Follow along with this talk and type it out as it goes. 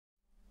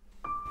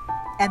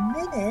A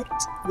Minute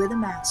with the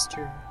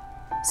Master,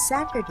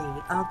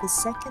 Saturday of the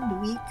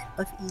second week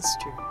of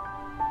Easter.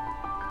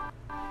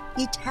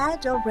 It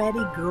had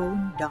already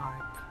grown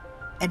dark,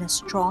 and a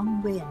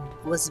strong wind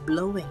was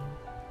blowing.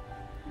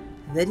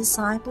 The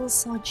disciples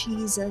saw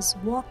Jesus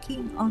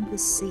walking on the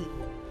sea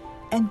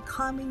and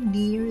coming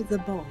near the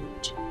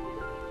boat,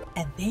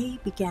 and they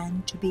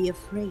began to be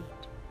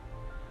afraid.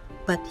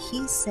 But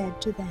he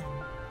said to them,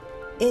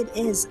 "It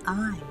is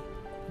I,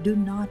 do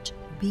not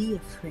be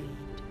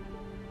afraid."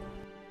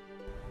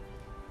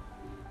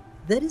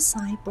 The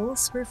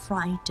disciples were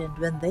frightened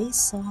when they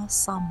saw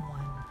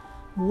someone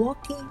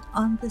walking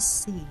on the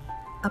sea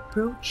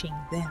approaching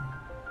them.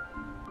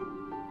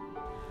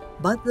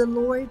 But the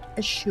Lord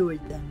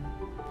assured them,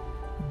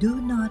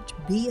 "Do not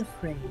be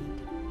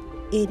afraid,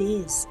 it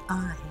is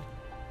I."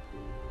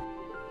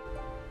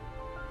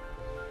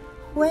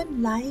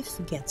 When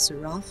life gets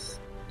rough,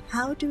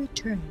 how do we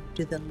turn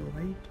to the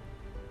Lord?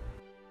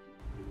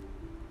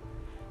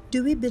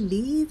 Do we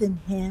believe in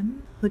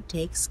Him who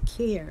takes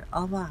care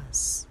of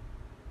us?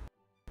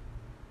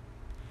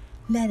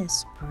 Let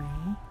us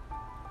pray.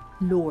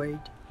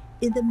 Lord,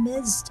 in the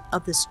midst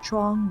of the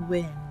strong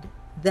wind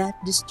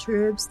that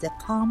disturbs the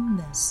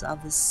calmness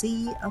of the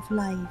sea of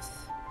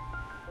life,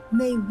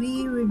 may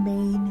we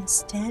remain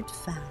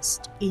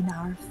steadfast in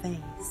our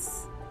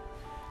faith.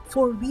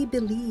 For we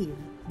believe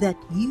that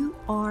you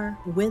are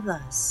with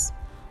us,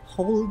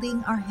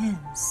 holding our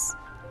hands,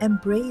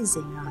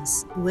 embracing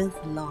us with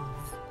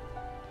love.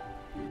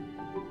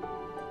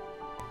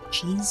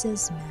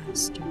 Jesus,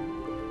 Master,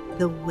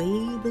 the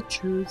way, the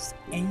truth,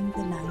 and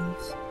the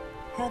life,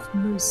 have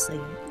mercy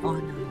on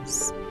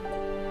us.